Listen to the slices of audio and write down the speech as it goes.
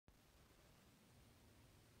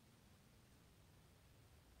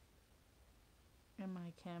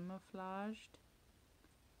I camouflaged.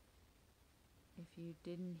 If you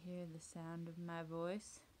didn't hear the sound of my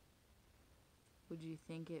voice, would you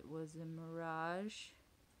think it was a mirage?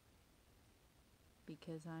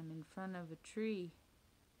 Because I'm in front of a tree.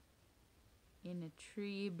 In a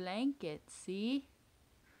tree blanket, see?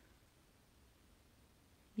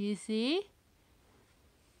 You see?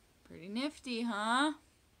 Pretty nifty, huh?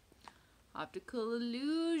 Optical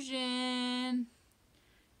illusion.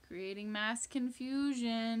 Creating mass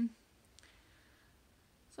confusion.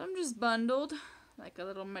 So I'm just bundled like a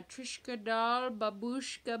little matryoshka doll,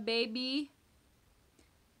 babushka baby,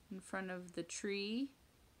 in front of the tree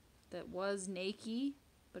that was naked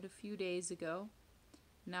but a few days ago.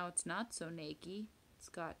 Now it's not so naked. It's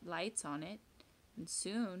got lights on it, and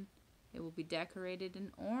soon it will be decorated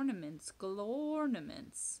in ornaments,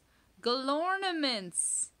 galornaments.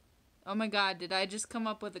 Galornaments! Oh my god, did I just come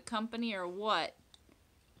up with a company or what?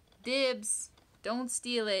 Dibs! Don't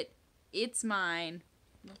steal it. It's mine.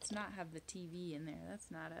 Let's not have the TV in there.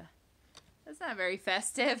 That's not very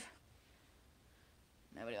festive.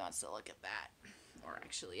 Nobody wants to look at that. Or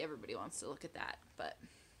actually, everybody wants to look at that. But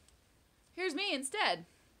here's me instead.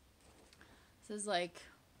 This is like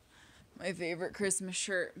my favorite Christmas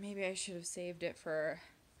shirt. Maybe I should have saved it for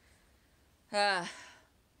a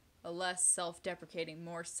less self-deprecating,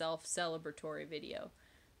 more self-celebratory video.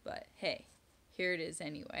 But hey, here it is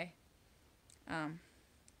anyway.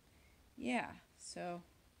 Yeah, so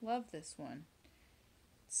love this one.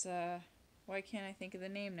 It's why can't I think of the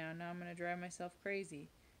name now? Now I'm gonna drive myself crazy.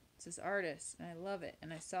 It's this artist, and I love it,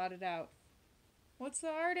 and I sought it out. What's the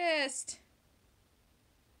artist?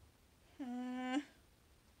 I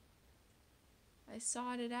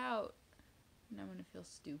sought it out, and I'm gonna feel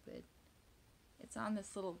stupid. It's on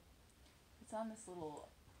this little Santa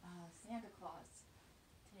Claus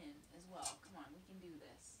tin as well. Come on, we can do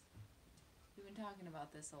this. We've been talking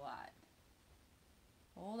about this a lot.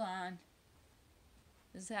 Hold on.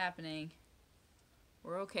 This is happening.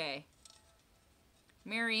 We're okay.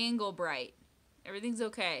 Mary Englebright. Everything's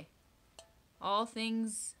okay. All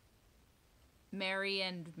things Mary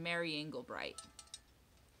and Mary Englebright.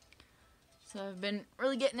 So I've been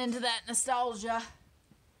really getting into that nostalgia.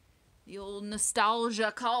 The old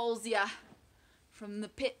nostalgia calls ya from the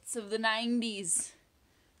pits of the 90s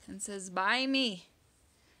and says, buy me.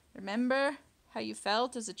 Remember how you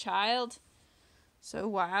felt as a child? So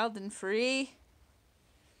wild and free.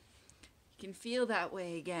 You can feel that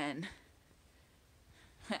way again.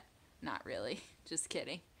 Not really. Just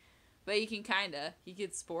kidding. But you can kinda. You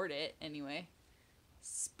could sport it anyway.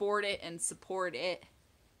 Sport it and support it.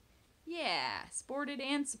 Yeah, sport it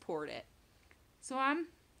and support it. So I'm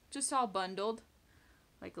just all bundled.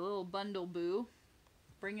 Like a little bundle boo.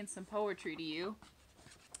 Bringing some poetry to you.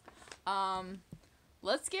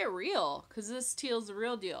 Let's get real. Because this teal's the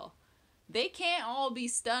real deal. They can't all be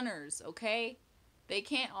stunners, okay? They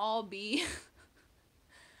can't all be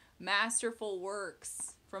masterful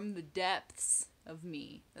works from the depths of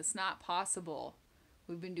me. That's not possible.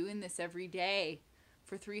 We've been doing this every day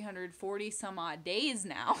for 340 some odd days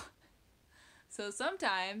now. So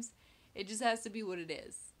sometimes it just has to be what it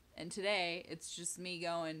is. And today it's just me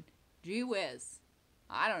going, gee whiz,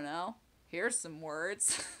 I don't know. Here's some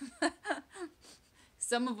words.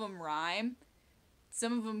 Some of them rhyme.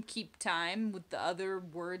 Some of them keep time with the other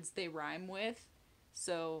words they rhyme with.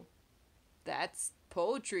 So that's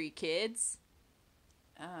poetry, kids.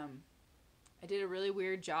 I did a really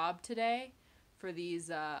weird job today for these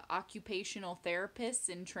occupational therapists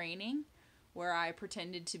in training where I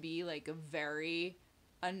pretended to be like a very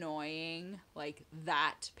annoying, like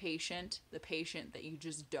that patient, the patient that you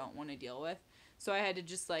just don't want to deal with. So I had to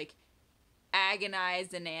just like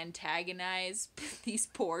agonize and antagonize these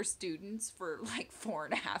poor students for like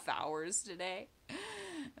 4.5 hours today.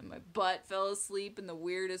 And my butt fell asleep in the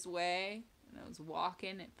weirdest way. And I was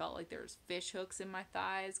walking, it felt like there was fish hooks in my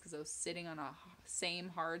thighs because I was sitting on a same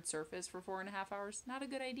hard surface for 4.5 hours. Not a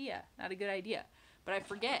good idea. Not a good idea. But I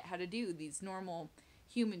forget how to do these normal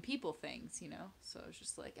human people things, you know? So I was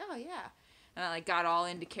just like, oh yeah. And I like got all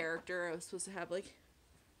into character. I was supposed to have like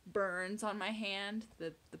burns on my hand,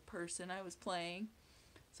 the person I was playing.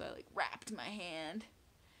 So I like wrapped my hand.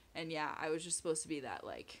 And yeah, I was just supposed to be that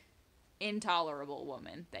like intolerable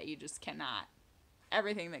woman that you just cannot.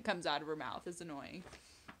 Everything that comes out of her mouth is annoying.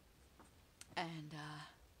 And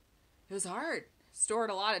it was hard. Stored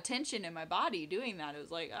a lot of tension in my body doing that. It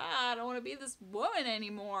was like, I don't want to be this woman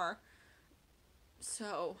anymore.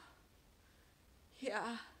 So,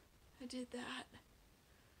 yeah, I did that.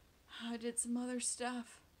 I did some other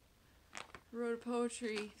stuff. Wrote a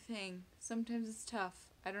poetry thing. Sometimes it's tough.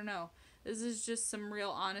 I don't know. This is just some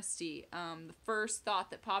real honesty. The first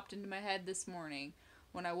thought that popped into my head this morning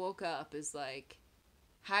when I woke up is like,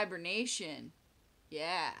 hibernation.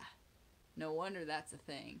 Yeah. No wonder that's a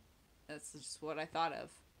thing. That's just what I thought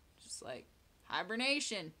of. Just like,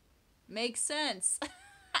 hibernation. Makes sense.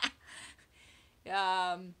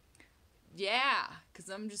 Yeah, because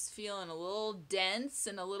I'm just feeling a little dense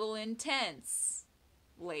and a little intense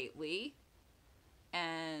lately.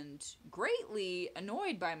 And greatly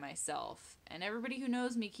annoyed by myself. And everybody who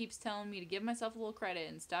knows me keeps telling me to give myself a little credit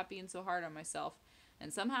and stop being so hard on myself.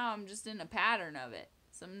 And somehow I'm just in a pattern of it.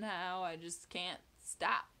 Somehow I just can't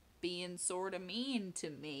stop being sort of mean to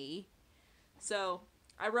me. So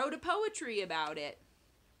I wrote a poetry about it.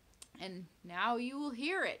 And now you will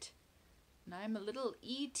hear it. And I'm a little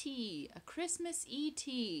E.T., a Christmas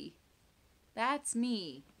E.T. That's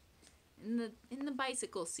me. In the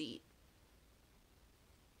bicycle seat.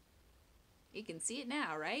 You can see it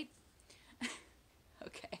now, right?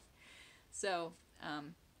 Okay. So,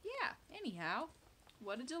 yeah, anyhow,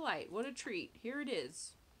 what a delight, what a treat. Here it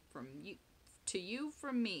is, from you to you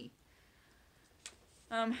from me.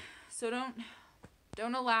 So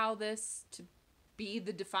don't allow this to be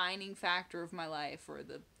the defining factor of my life or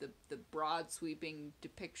the broad sweeping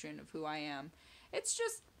depiction of who I am. It's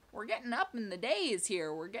just we're getting up in the days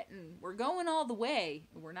here. We're going all the way.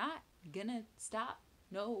 We're not gonna stop.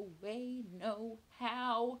 No way, no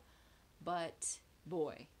how. But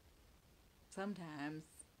boy, sometimes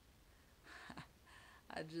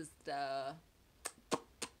I just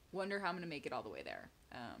wonder how I'm gonna make it all the way there.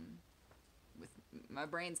 With my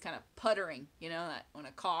brain's kind of puttering, you know, that when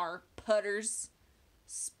a car putters,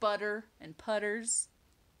 sputter and putters.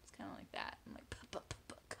 It's kind of like that. I'm like,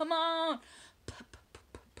 come on,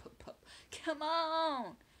 come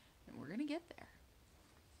on, and we're gonna get there.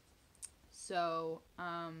 So,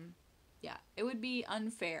 yeah, it would be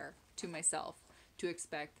unfair to myself to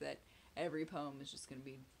expect that every poem is just going to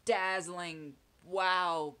be dazzling.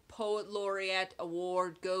 Wow, Poet Laureate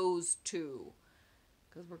Award goes to.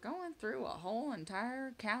 Because we're going through a whole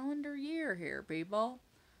entire calendar year here, people.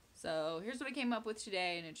 So here's what I came up with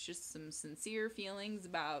today, and it's just some sincere feelings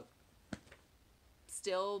about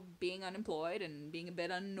still being unemployed and being a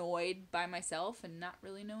bit annoyed by myself and not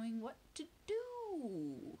really knowing what to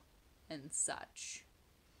do and such.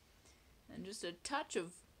 And just a touch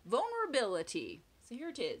of vulnerability. So here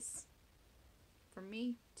it is. From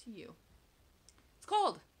me to you. It's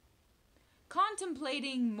called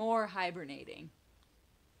Contemplating More Hibernating.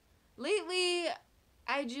 Lately,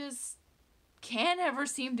 I just can't ever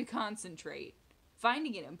seem to concentrate,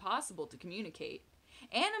 finding it impossible to communicate.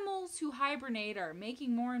 Animals who hibernate are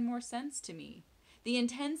making more and more sense to me. The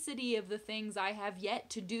intensity of the things I have yet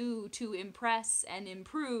to do to impress and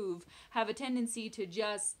improve have a tendency to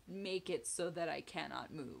just make it so that I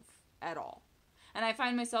cannot move at all. And I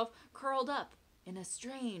find myself curled up in a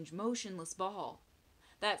strange, motionless ball.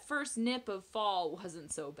 That first nip of fall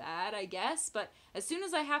wasn't so bad, I guess, but as soon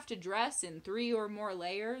as I have to dress in 3 or more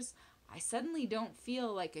layers, I suddenly don't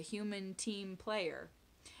feel like a human team player.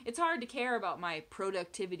 It's hard to care about my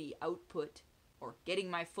productivity output, or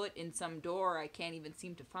getting my foot in some door I can't even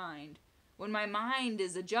seem to find, when my mind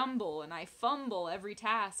is a jumble and I fumble every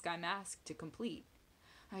task I'm asked to complete.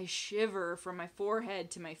 I shiver from my forehead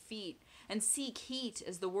to my feet and seek heat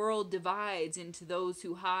as the world divides into those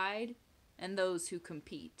who hide and those who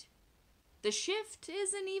compete. The shift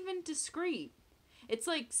isn't even discreet. It's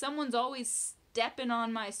like someone's always stepping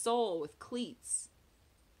on my soul with cleats.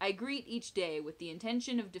 I greet each day with the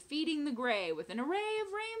intention of defeating the gray with an array of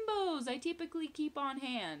rainbows I typically keep on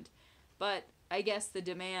hand. But I guess the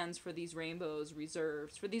demands for these rainbow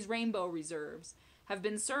reserves, have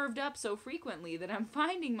been served up so frequently that I'm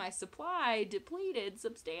finding my supply depleted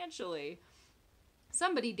substantially.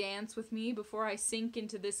 Somebody dance with me before I sink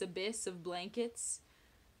into this abyss of blankets.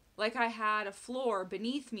 Like I had a floor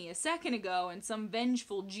beneath me a second ago and some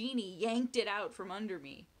vengeful genie yanked it out from under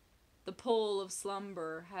me. The pull of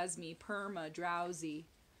slumber has me perma-drowsy.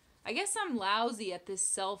 I guess I'm lousy at this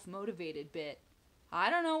self-motivated bit. I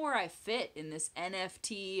don't know where I fit in this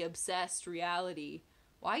NFT-obsessed reality.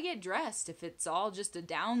 Why get dressed if it's all just a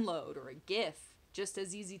download or a GIF, just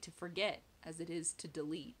as easy to forget as it is to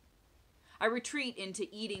delete? I retreat into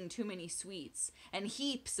eating too many sweets and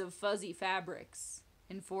heaps of fuzzy fabrics,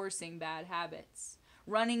 enforcing bad habits,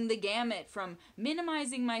 running the gamut from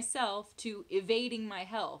minimizing myself to evading my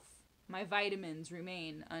health. My vitamins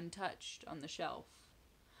remain untouched on the shelf.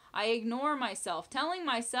 I ignore myself, telling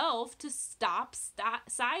myself to stop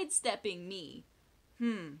sidestepping me.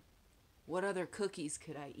 What other cookies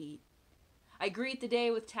could I eat? I greet the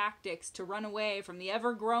day with tactics to run away from the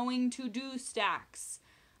ever-growing to-do stacks.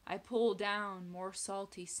 I pull down more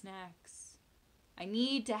salty snacks. I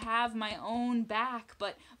need to have my own back,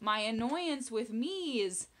 but my annoyance with me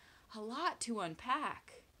is a lot to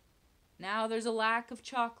unpack. Now there's a lack of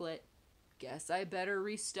chocolate. Guess I better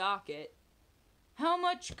restock it. How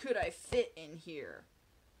much could I fit in here?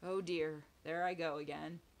 Oh dear, there I go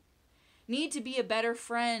again. Need to be a better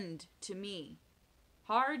friend to me.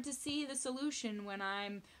 Hard to see the solution when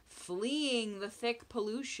I'm fleeing the thick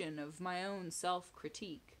pollution of my own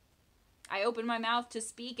self-critique. I open my mouth to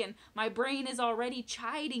speak and my brain is already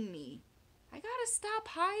chiding me. I gotta stop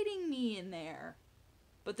hiding me in there.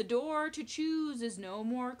 But the door to choose is no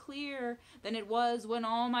more clear than it was when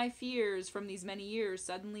all my fears from these many years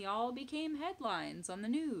suddenly all became headlines on the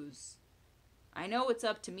news. I know it's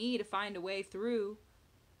up to me to find a way through.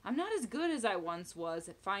 I'm not as good as I once was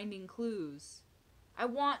at finding clues. I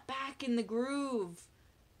want back in the groove.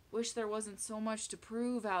 Wish there wasn't so much to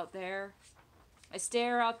prove out there. I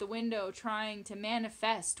stare out the window trying to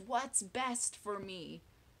manifest what's best for me.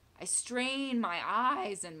 I strain my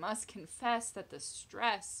eyes and must confess that the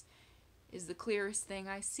stress is the clearest thing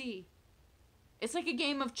I see. It's like a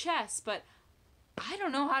game of chess, but I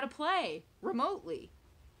don't know how to play remotely.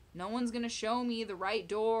 No one's gonna show me the right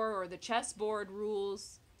door or the chessboard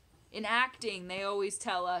rules. In acting, they always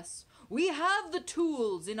tell us, we have the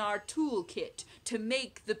tools in our toolkit to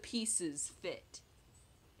make the pieces fit.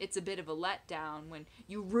 It's a bit of a letdown when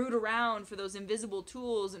you root around for those invisible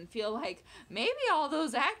tools and feel like maybe all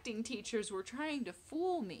those acting teachers were trying to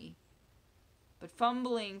fool me. But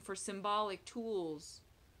fumbling for symbolic tools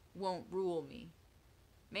won't rule me.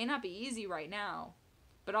 May not be easy right now,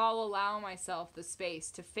 but I'll allow myself the space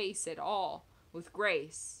to face it all with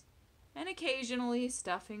grace, and occasionally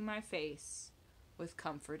stuffing my face with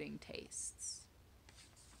comforting tastes.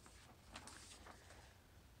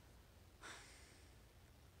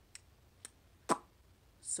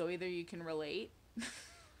 So either you can relate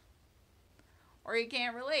or you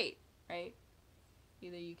can't relate, right?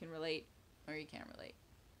 Either you can relate or you can't relate.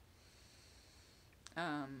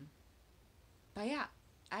 But yeah,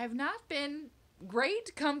 I have not been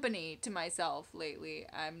great company to myself lately.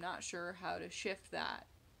 I'm not sure how to shift that.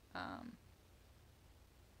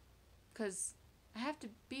 Because I have to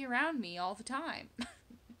be around me all the time.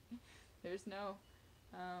 There's no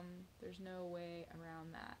way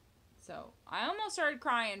around that. So I almost started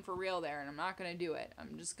crying for real there, and I'm not gonna do it.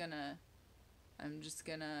 I'm just gonna,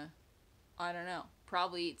 I don't know,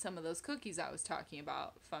 probably eat some of those cookies I was talking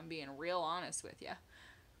about, if I'm being real honest with you.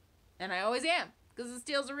 And I always am, because this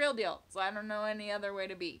deal's a real deal, so I don't know any other way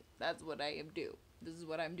to be. That's what I do. This is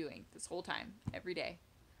what I'm doing this whole time, every day,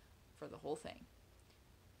 for the whole thing.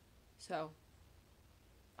 So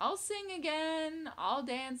I'll sing again, I'll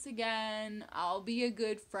dance again, I'll be a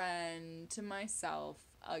good friend to myself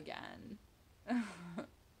again.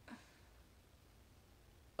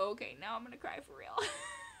 Okay, now I'm gonna cry for real.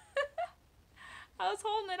 I was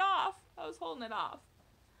holding it off.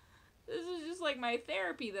 This is just like my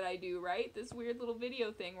therapy that I do, right? This weird little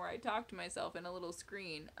video thing where I talk to myself in a little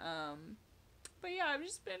screen. But yeah, I've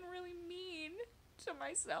just been really mean to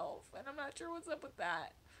myself, and I'm not sure what's up with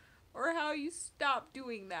that. Or how you stop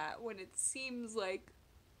doing that when it seems like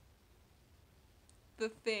the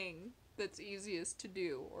thing that's easiest to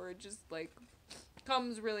do, or it just like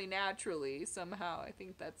comes really naturally somehow. I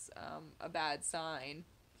think that's a bad sign.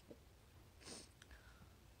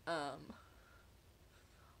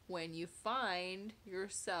 When you find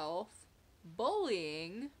yourself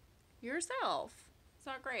bullying yourself. It's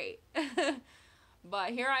not great.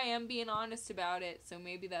 But here I am being honest about it, so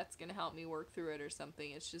maybe that's going to help me work through it or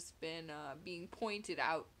something. It's just been being pointed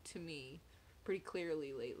out to me pretty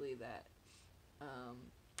clearly lately that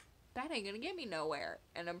that ain't going to get me nowhere.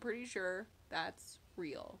 And I'm pretty sure that's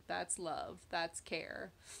real. That's love. That's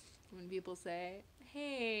care. When people say,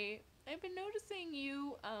 hey, I've been noticing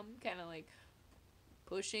you kind of like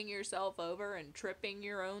pushing yourself over and tripping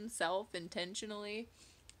your own self intentionally.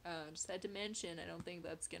 Just had to mention, I don't think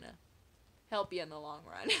that's going to help you in the long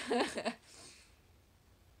run.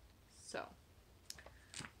 So,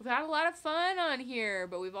 we've had a lot of fun on here,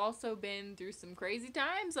 but we've also been through some crazy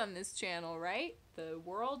times on this channel, right? The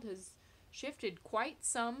world has shifted quite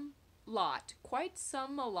a lot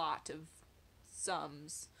of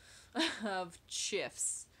sums of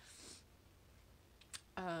shifts.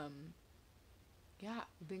 Yeah,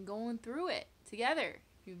 we've been going through it together.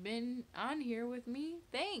 If you've been on here with me,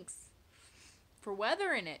 thanks for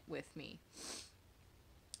weathering it with me.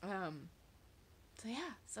 So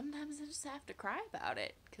yeah, sometimes I just have to cry about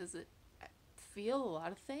it because I feel a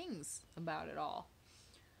lot of things about it all.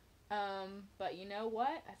 But you know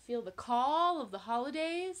what? I feel the call of the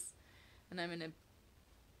holidays, and I'm gonna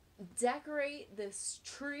decorate this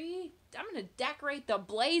tree. I'm going to decorate the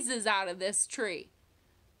blazes out of this tree.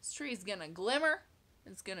 This tree's going to glimmer.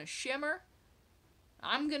 It's going to shimmer.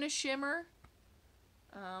 I'm going to shimmer.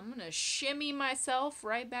 I'm going to shimmy myself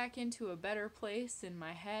right back into a better place in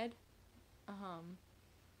my head.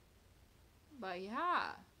 But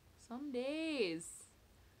yeah, some days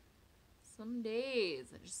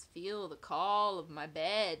I just feel the call of my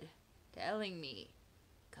bed telling me,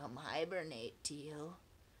 come hibernate, Teal.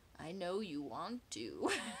 I know you want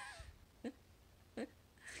to.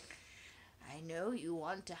 I know you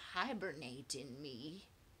want to hibernate in me.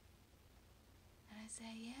 And I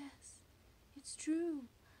say, yes, it's true.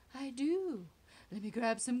 I do. Let me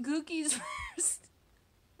grab some cookies first.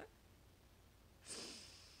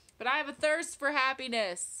 But I have a thirst for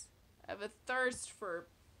happiness. I have a thirst for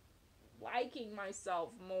liking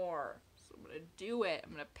myself more. So I'm going to do it.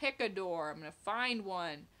 I'm going to pick a door. I'm going to find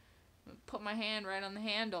one. I'm going to put my hand right on the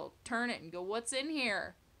handle, turn it, and go, what's in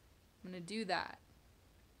here? I'm going to do that.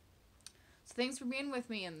 So thanks for being with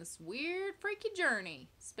me in this weird, freaky journey.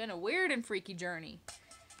 It's been a weird and freaky journey.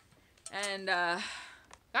 And,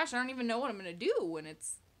 gosh, I don't even know what I'm going to do when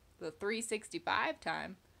it's the 365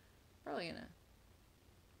 time. Probably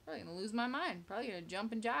gonna lose my mind. Probably gonna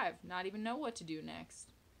jump and jive. Not even know what to do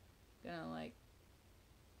next. Gonna, like,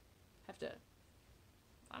 have to,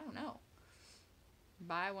 I don't know,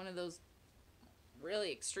 buy one of those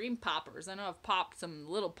really extreme poppers. I know I've popped some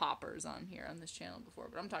little poppers on here on this channel before,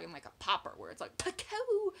 but I'm talking like a popper where it's like, Paco,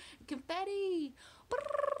 confetti.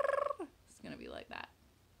 It's gonna be like that.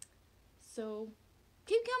 So,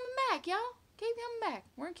 keep coming back, y'all. Keep coming back.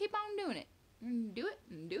 We're gonna keep on doing it. We're gonna do it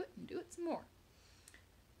and do it and do it some more.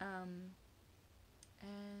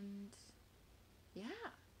 And yeah,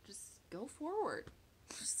 just go forward.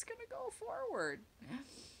 Just gonna go forward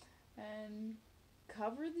and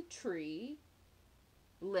cover the tree,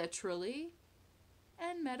 literally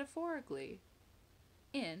and metaphorically,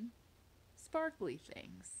 in sparkly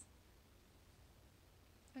things.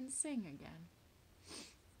 And sing again.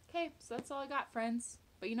 Okay, so that's all I got, friends.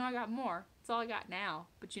 But you know I got more. That's all I got now.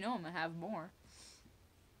 But you know I'm gonna have more.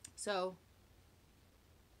 So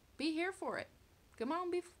be here for it. Come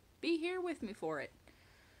on, be here with me for it.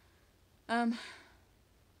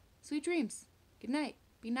 Sweet dreams. Good night.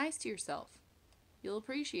 Be nice to yourself. You'll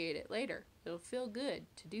appreciate it later. It'll feel good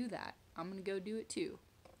to do that. I'm gonna go do it too.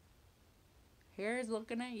 Here's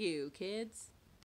looking at you, kids.